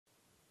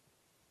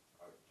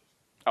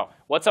Oh,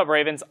 what's up,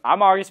 Ravens?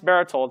 I'm August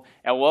Baratold,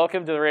 and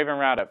welcome to the Raven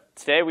Roundup.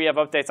 Today we have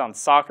updates on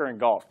soccer and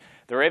golf.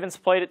 The Ravens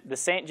played the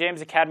St. James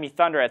Academy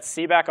Thunder at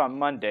Seaback on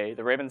Monday.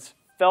 The Ravens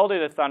fell to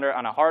the Thunder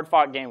on a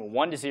hard-fought game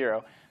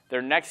 1-0.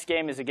 Their next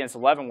game is against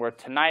Leavenworth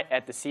tonight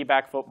at the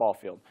Seaback football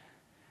field.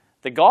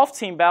 The golf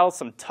team battled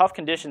some tough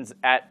conditions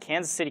at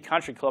Kansas City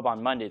Country Club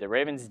on Monday. The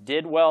Ravens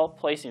did well,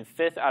 placing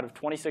 5th out of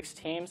 26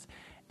 teams,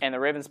 and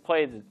the Ravens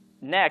played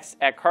next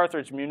at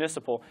Carthage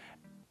Municipal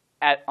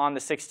on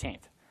the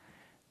 16th.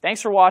 Thanks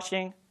for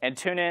watching, and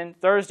tune in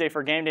Thursday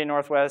for Game Day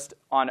Northwest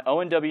on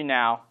ONW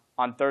Now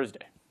on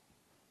Thursday.